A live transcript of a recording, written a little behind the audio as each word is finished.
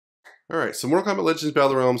Alright, so Mortal Kombat Legends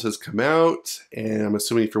Battle Realms has come out, and I'm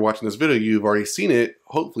assuming if you're watching this video, you've already seen it,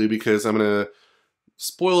 hopefully, because I'm going to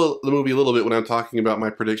spoil the movie a little bit when I'm talking about my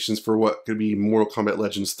predictions for what could be Mortal Kombat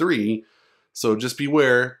Legends 3. So just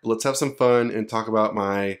beware, let's have some fun and talk about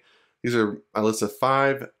these are a list of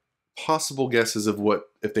 5 possible guesses of what,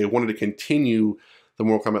 if they wanted to continue the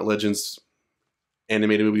Mortal Kombat Legends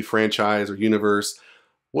animated movie franchise or universe,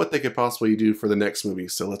 what they could possibly do for the next movie.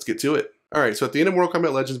 So let's get to it. Alright, so at the end of Mortal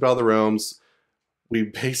Kombat Legends Battle of the Realms, we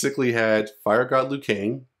basically had Fire God Liu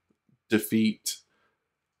Kang defeat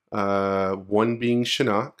one being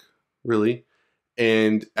Shinnok, really.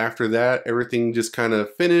 And after that, everything just kind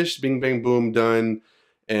of finished, bing, bang, boom, done,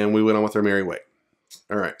 and we went on with our merry way.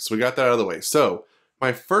 Alright, so we got that out of the way. So,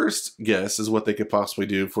 my first guess is what they could possibly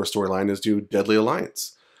do for a storyline is do Deadly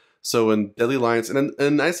Alliance. So in Deadly Alliance,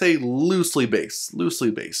 and I say loosely based.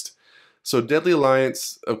 So Deadly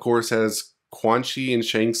Alliance, of course, has Quan Chi and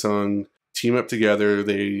Shang Tsung team up together.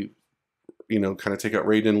 They, kind of take out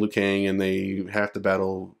Raiden and Liu Kang, and they have to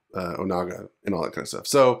battle Onaga and all that kind of stuff.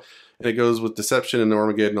 So, and it goes with Deception and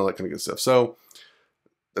Armageddon and all that kind of good stuff. So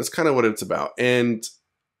that's kind of what it's about. And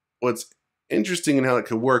what's interesting in how it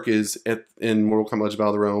could work is in Mortal Kombat Legends Battle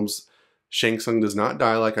of the Realms, Shang Tsung does not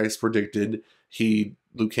die like I predicted.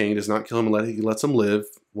 Liu Kang does not kill him and he lets him live.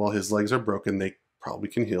 While his legs are broken, they probably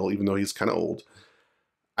can heal, even though he's kind of old.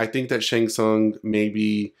 I think that Shang Tsung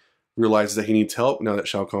maybe realizes that he needs help now that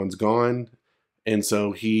Shao Kahn's gone. And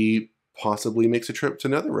so he possibly makes a trip to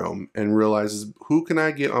Netherrealm and realizes, who can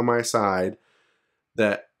I get on my side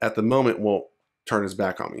that at the moment won't turn his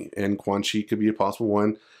back on me? And Quan Chi could be a possible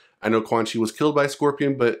one. I know Quan Chi was killed by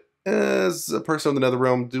Scorpion, but as a person of the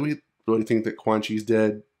Netherrealm, do we really think that Quan Chi's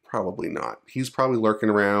dead? Probably not. He's probably lurking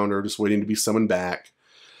around or just waiting to be summoned back.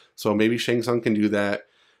 So maybe Shang Tsung can do that.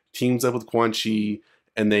 Teams up with Quan Chi,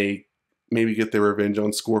 and they maybe get their revenge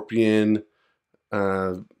on Scorpion.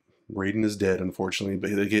 Raiden is dead, unfortunately,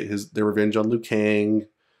 but they get their revenge on Liu Kang.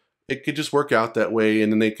 It could just work out that way,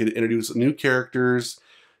 and then they could introduce new characters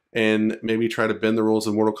and maybe try to bend the rules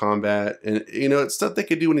of Mortal Kombat. And, it's stuff they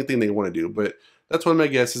could do anything they want to do, but that's one of my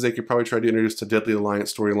guesses. They could probably try to introduce the Deadly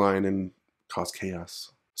Alliance storyline and cause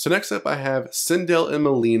chaos. So next up I have Sindel and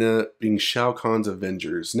Mileena being Shao Kahn's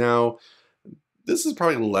Avengers. Now, this is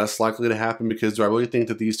probably less likely to happen because do I really think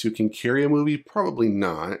that these two can carry a movie? Probably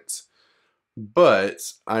not.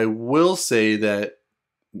 But I will say that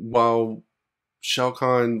while Shao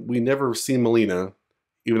Kahn, we never seen Mileena,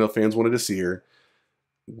 even though fans wanted to see her,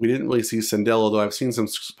 we didn't really see Sindel, although I've seen some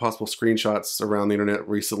possible screenshots around the internet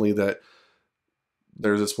recently that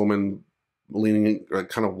there's this woman leaning,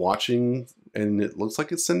 kind of watching, and it looks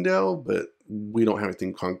like it's Sindel, but we don't have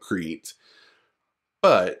anything concrete.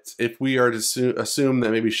 But if we are to assume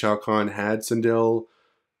that maybe Shao Kahn had Sindel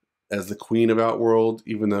as the Queen of Outworld,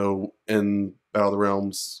 even though in Battle of the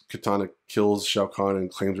Realms, Kitana kills Shao Kahn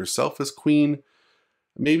and claims herself as Queen,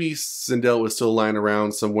 maybe Sindel was still lying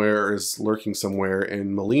around somewhere or is lurking somewhere,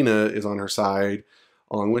 and Mileena is on her side,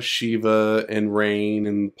 along with Shiva and Rain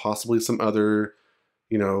and possibly some other,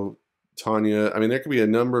 Tanya. I mean, there could be a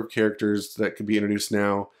number of characters that could be introduced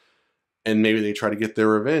now, and maybe they try to get their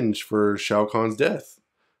revenge for Shao Kahn's death.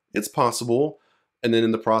 It's possible. And then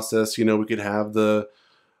in the process, we could have the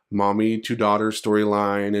mommy to daughter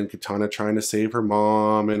storyline and Kitana trying to save her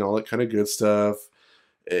mom and all that kind of good stuff.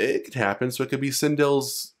 It could happen. So it could be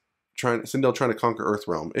Sindel trying to conquer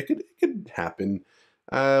Earthrealm. It could happen.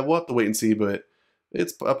 We'll have to wait and see, but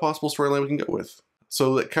it's a possible storyline we can go with.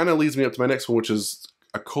 So that kind of leads me up to my next one, which is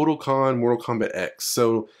a Kotal Kahn Mortal Kombat X.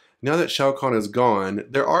 So now that Shao Kahn is gone,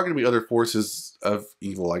 there are going to be other forces of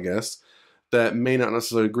evil, I guess, that may not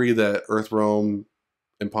necessarily agree that Earthrealm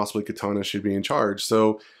and possibly Kitana should be in charge.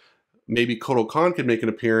 So maybe Kotal Kahn could make an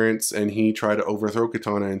appearance and he try to overthrow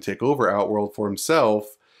Kitana and take over Outworld for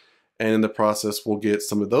himself. And in the process, we'll get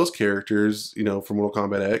some of those characters, from Mortal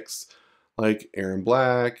Kombat X, like Aaron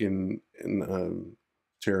Black and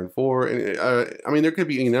Terran 4. And I mean, there could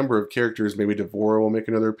be any number of characters. Maybe Devora will make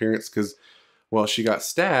another appearance because, well, she got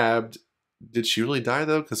stabbed. Did she really die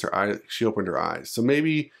though? Because she opened her eyes. So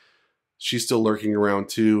maybe she's still lurking around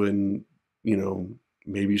too, and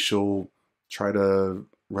maybe she'll try to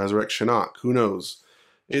resurrect Shinnok. Who knows?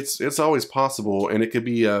 It's always possible, and it could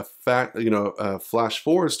be a flash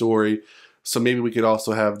forward story. So maybe we could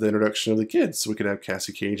also have the introduction of the kids. So we could have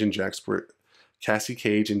Cassie Cage and Jackie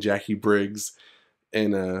Briggs,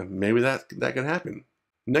 and maybe that could happen.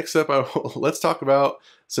 Next up, let's talk about,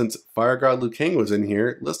 since Fire God Liu Kang was in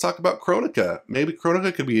here, let's talk about Kronika. Maybe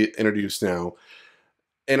Kronika could be introduced now.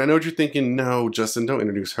 And I know what you're thinking, no, Justin, don't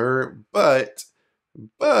introduce her. But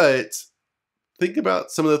think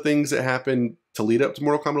about some of the things that happened to lead up to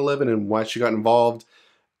Mortal Kombat 11 and why she got involved.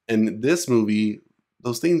 And this movie,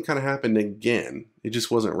 those things kind of happened again. It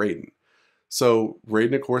just wasn't Raiden. So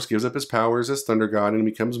Raiden, of course, gives up his powers as Thunder God and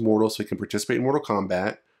becomes mortal so he can participate in Mortal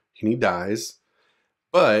Kombat. And he dies.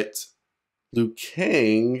 But Liu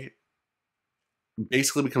Kang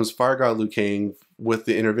basically becomes Fire God Liu Kang with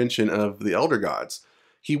the intervention of the Elder Gods.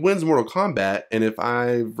 He wins Mortal Kombat, and if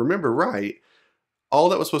I remember right, all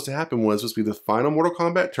that was supposed to happen was supposed to be the final Mortal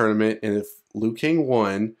Kombat tournament, and if Liu Kang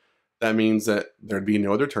won, that means that there'd be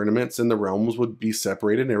no other tournaments and the realms would be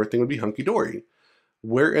separated and everything would be hunky-dory.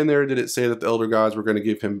 Where in there did it say that the Elder Gods were going to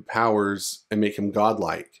give him powers and make him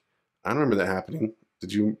godlike? I don't remember that happening.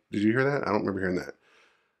 Did you hear that? I don't remember hearing that.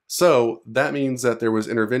 So that means that there was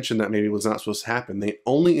intervention that maybe was not supposed to happen. They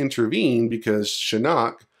only intervened because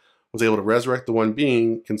Shinnok was able to resurrect the one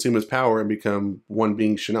being, consume his power, and become one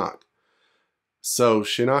being Shinnok. So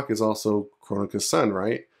Shinnok is also Kronika's son,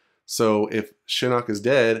 right? So if Shinnok is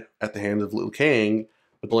dead at the hand of Liu Kang,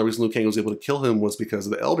 but the only reason Liu Kang was able to kill him was because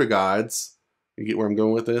of the Elder Gods, you get where I'm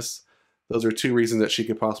going with this? Those are two reasons that she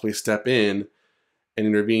could possibly step in and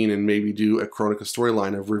intervene and maybe do a Kronika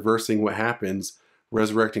storyline of reversing what happens,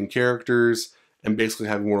 resurrecting characters, and basically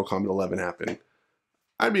having Mortal Kombat 11 happen.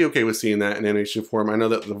 I'd be okay with seeing that in animation form. I know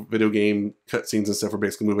that the video game cutscenes and stuff are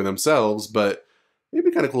basically moving themselves, but it'd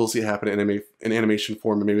be kind of cool to see it happen in animation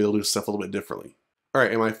form, and maybe they'll do stuff a little bit differently. All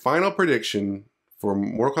right, and my final prediction for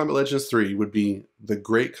Mortal Kombat Legends 3 would be the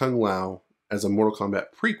Great Kung Lao as a Mortal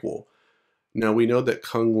Kombat prequel. Now, we know that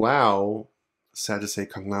Kung Lao, sad to say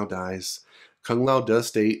Kung Lao dies, Kung Lao does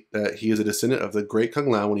state that he is a descendant of the Great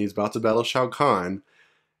Kung Lao when he's about to battle Shao Kahn,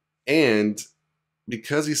 and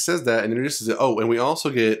because he says that and introduces it, oh, and we also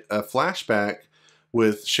get a flashback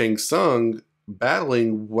with Shang Tsung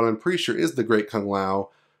battling what I'm pretty sure is the Great Kung Lao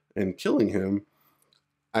and killing him.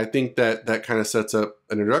 I think that that kind of sets up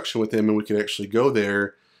an introduction with him, and we could actually go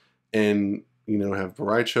there and, you know, have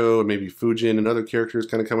Baraicho and maybe Fujin and other characters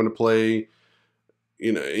kind of come into play,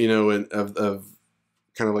 and of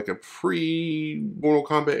kind of like a pre-Mortal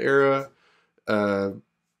Kombat era,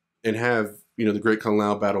 and have, the Great Kung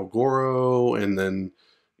Lao battle Goro, and then,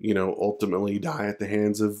 ultimately die at the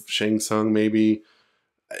hands of Shang Tsung maybe.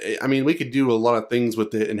 I mean, we could do a lot of things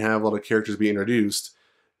with it and have a lot of characters be introduced,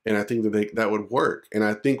 and I think that that would work. And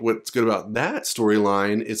I think what's good about that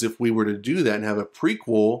storyline is if we were to do that and have a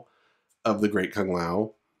prequel of the Great Kung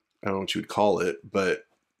Lao, I don't know what you would call it, but,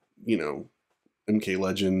 MK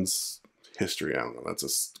Legends History, I don't know, that's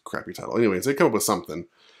a crappy title. Anyways, they come up with something.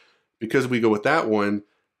 Because if we go with that one,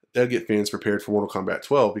 that'd get fans prepared for Mortal Kombat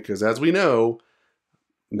 12, because as we know,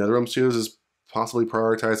 NetherRealm Studios is possibly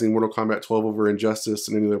prioritizing Mortal Kombat 12 over Injustice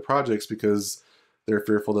and any of their projects because they're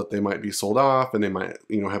fearful that they might be sold off and they might,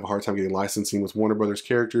 have a hard time getting licensing with Warner Brothers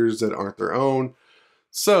characters that aren't their own.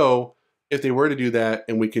 So if they were to do that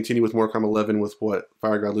and we continue with Mortal Kombat 11 with what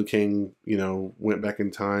Fire God Liu Kang, went back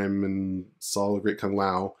in time and saw the Great Kung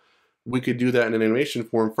Lao, we could do that in an animation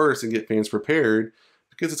form first and get fans prepared,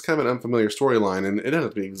 because it's kind of an unfamiliar storyline, and it doesn't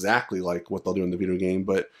have to be exactly like what they'll do in the video game,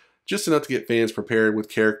 but just enough to get fans prepared with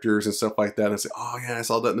characters and stuff like that and say, oh yeah, I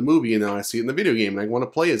saw that in the movie and now I see it in the video game and I want to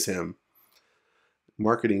play as him.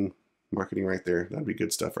 Marketing right there. That'd be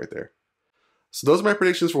good stuff right there. So those are my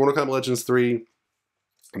predictions for Mortal Kombat Legends 3.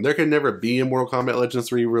 There could never be a Mortal Kombat Legends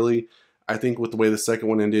 3, really. I think with the way the second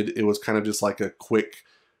one ended, it was kind of just like a quick,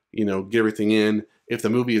 get everything in. If the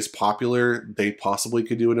movie is popular, they possibly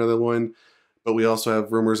could do another one. But we also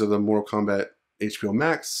have rumors of the Mortal Kombat HBO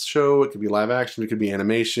Max show. It could be live action. It could be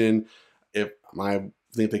animation. I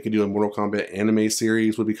think they could do a Mortal Kombat anime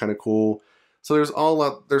series would be kind of cool. So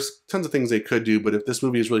there's tons of things they could do. But if this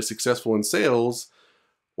movie is really successful in sales,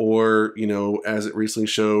 or, as it recently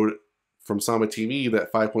showed from Samba TV,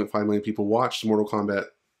 that 5.5 million people watched the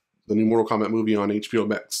new Mortal Kombat movie on HBO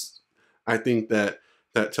Max, I think that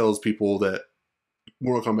tells people that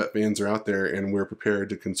Mortal Kombat fans are out there and we're prepared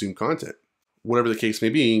to consume content. Whatever the case may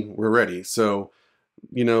be, we're ready. So,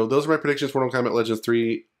 those are my predictions for Mortal Kombat Legends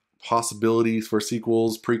 3, possibilities for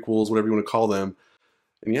sequels, prequels, whatever you want to call them.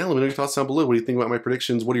 And yeah, let me know your thoughts down below. What do you think about my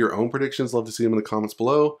predictions? What are your own predictions? Love to see them in the comments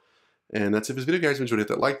below. And that's it for this video, guys. If you enjoyed, hit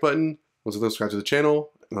that like button. Also, subscribe to the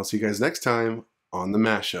channel. And I'll see you guys next time on the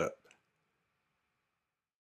Mashup.